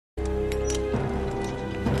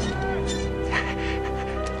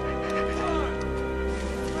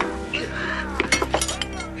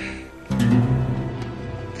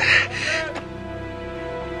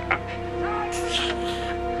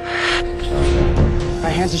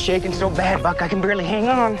hands are shaking so bad, Buck, I can barely hang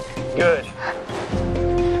on. Good.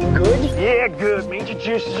 Good? Yeah, good. Means your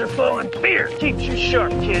juices are flowing. Beer keeps you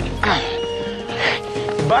sharp, kid.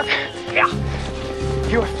 Buck? Yeah.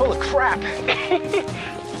 You're full of crap.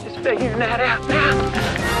 Just figuring that out now.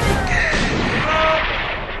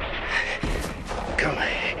 Come on.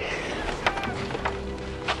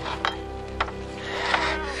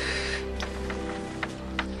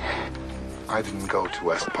 I didn't go to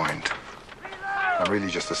West Point. I'm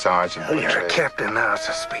really just a sergeant. Well, you're a captain now,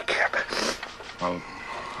 so speak, Captain. Well,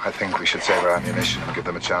 I think we should save our ammunition and give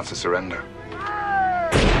them a chance to surrender.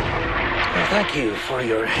 Well, thank you for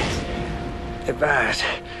your advice,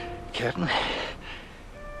 Captain.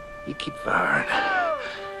 You keep firing.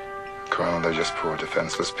 Colonel, they're just poor,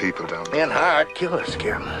 defenseless people down there. Men hired killers,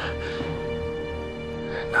 Captain.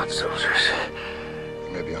 Not soldiers.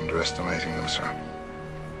 You may be underestimating them, sir.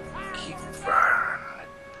 Keep firing.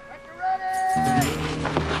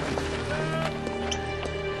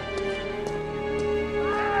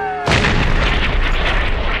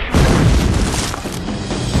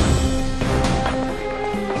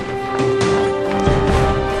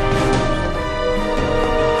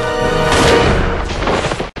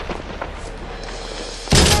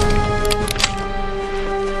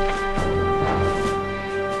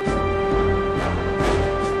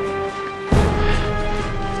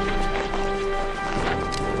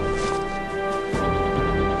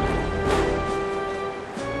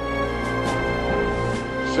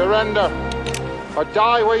 Surrender, or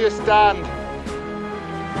die where you stand.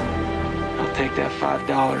 I'll take that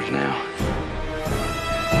 $5 now.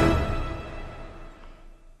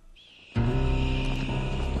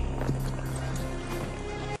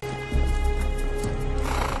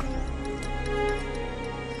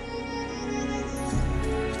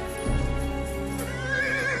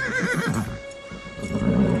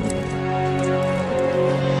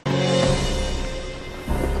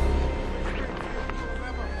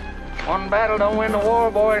 One battle don't win the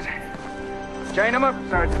war, boys. Chain them up,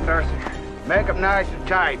 Sergeant Darcy. Make them nice and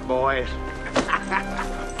tight, boys. I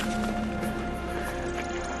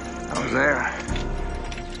was there.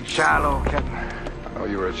 In Shiloh, Captain. I know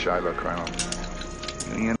you were at Shiloh, Colonel.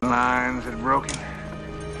 Union lines had broken.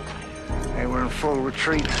 They were in full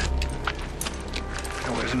retreat.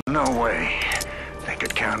 There was no way they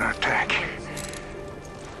could counterattack.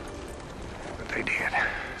 But they did.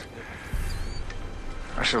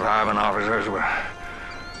 Our surviving officers were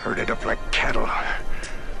herded up like cattle,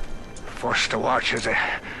 forced to watch as they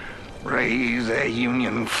raised a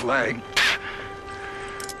Union flag.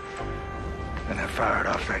 Then they fired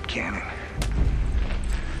off that cannon.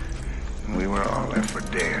 And we were all left for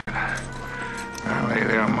dead. I lay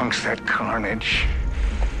there amongst that carnage,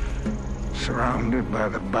 surrounded by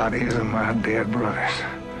the bodies of my dead brothers.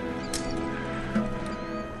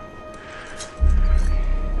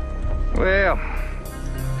 Well,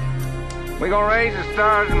 we gonna raise the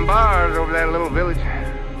stars and bars over that little village.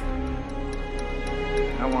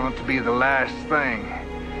 I want it to be the last thing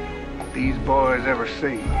these boys ever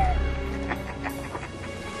see.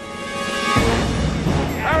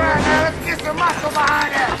 All right, now let's get some muscle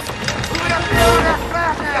behind us. Move it up the road, that's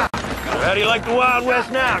fast now. How do you like the Wild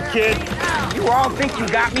West now, kid? You all think you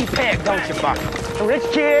got me pegged, don't you, Buck? A rich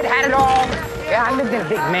kid, had it all. Yeah, I lived in a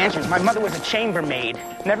big mansion. My mother was a chambermaid.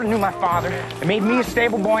 Never knew my father. It made me a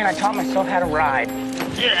stable boy, and I taught myself how to ride.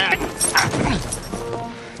 Yeah.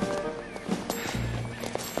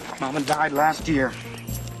 Mama died last year.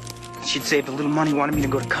 She'd saved a little money, wanted me to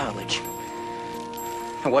go to college.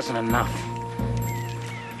 It wasn't enough.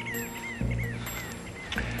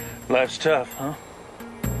 Life's tough, huh?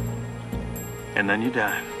 And then you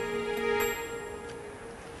die.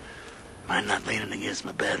 Mind not leaning against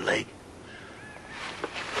my bad leg?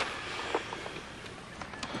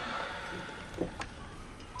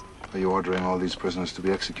 Are you ordering all these prisoners to be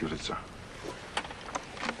executed, sir?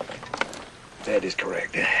 That is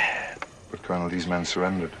correct. But, Colonel, these men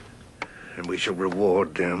surrendered. And we shall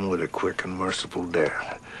reward them with a quick and merciful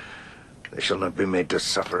death. They shall not be made to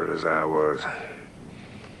suffer as I was.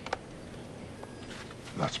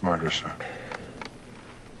 That's murder, sir.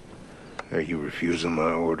 Are you refusing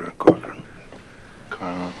my order, Corcoran?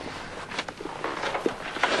 Colonel.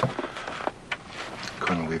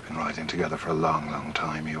 Colonel, we've been riding together for a long, long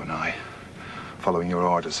time, you and I. Following your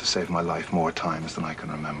orders has saved my life more times than I can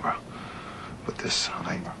remember. But this,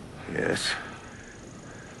 Yes?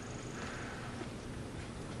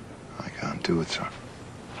 I can't do it, sir.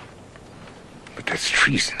 But that's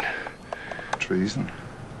treason. Treason?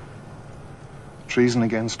 Treason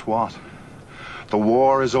against what? The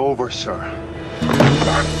war is over, sir.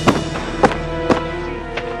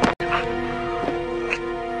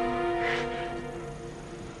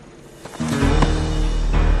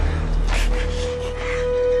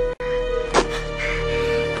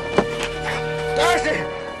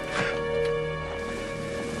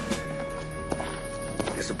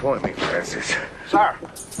 Disappoint me, Francis. Sir.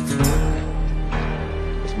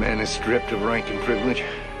 This man is stripped of rank and privilege.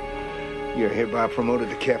 You're hereby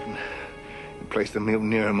promoted to captain and place the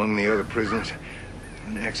mutineer among the other prisoners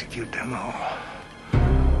and execute them all.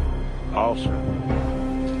 All, sir.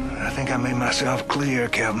 I think I made myself clear,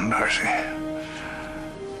 Captain Darcy.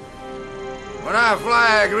 When our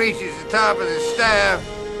flag reaches the top of the staff,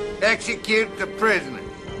 execute the prisoner.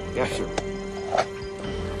 Yes, sir.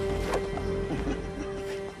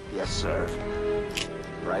 Yes, sir.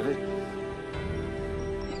 Private?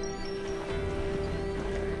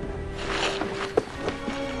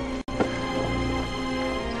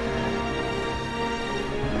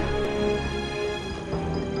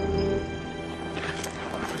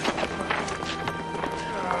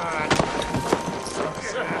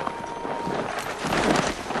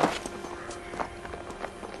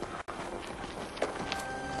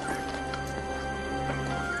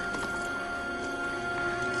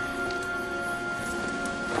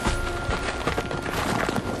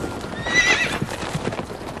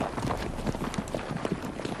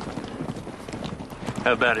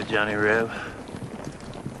 How about it, Johnny Reb?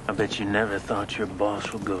 I bet you never thought your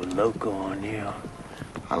boss would go loco on you.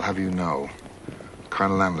 I'll have you know,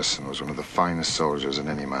 Colonel Anderson was one of the finest soldiers in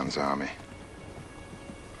any man's army.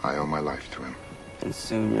 I owe my life to him. And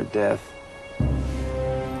soon your death.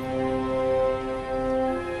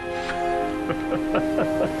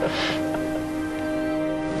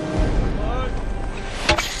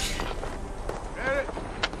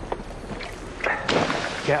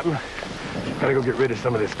 Captain, gotta go get rid of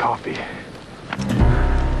some of this coffee.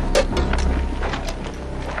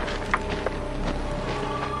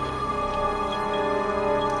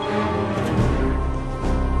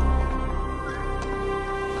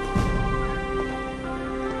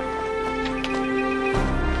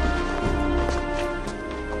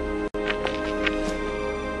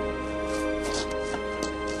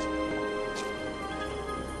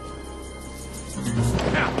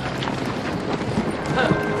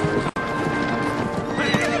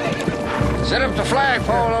 Set up the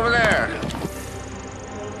flagpole over there.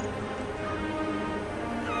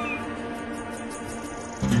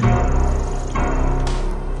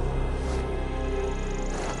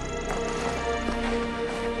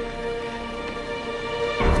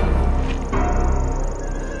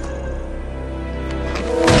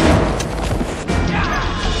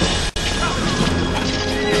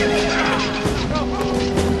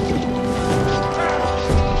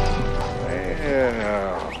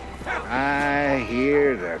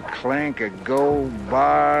 Clank of gold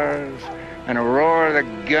bars and a roar of the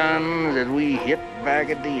guns as we hit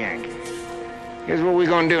back at the Yankees. Here's what we're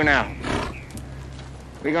gonna do now.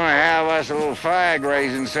 We're gonna have us a little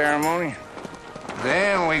flag-raising ceremony.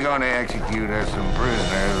 Then we're gonna execute us some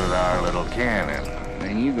prisoners with our little cannon.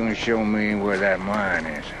 And you're gonna show me where that mine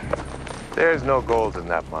is. There's no gold in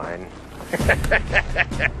that mine.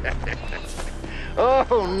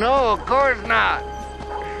 Oh, no, of course not.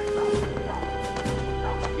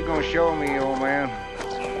 You gonna show me, old man?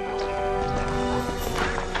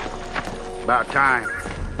 About time.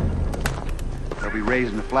 They'll be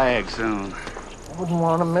raising the flag soon. Wouldn't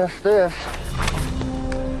want to miss this.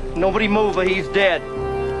 Nobody move or he's dead.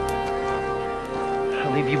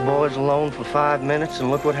 I'll leave you boys alone for 5 minutes and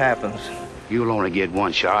look what happens. You'll only get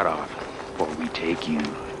one shot off before we take you.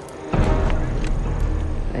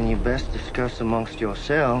 Then you best discuss amongst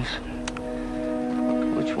yourselves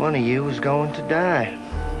which one of you is going to die.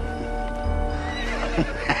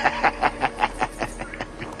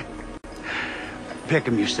 Pick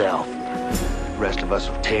 'em yourself. The rest of us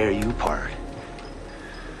will tear you apart.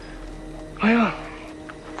 Well,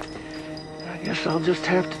 I guess I'll just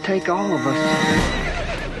have to take all of us.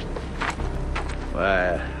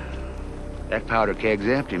 Why, that powder keg's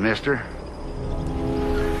empty, mister.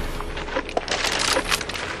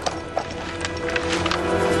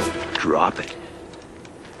 Drop it.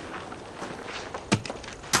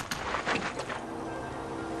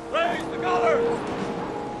 Raise the colors!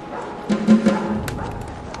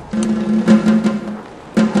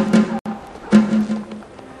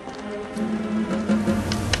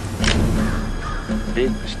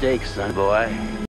 Big mistake, son boy.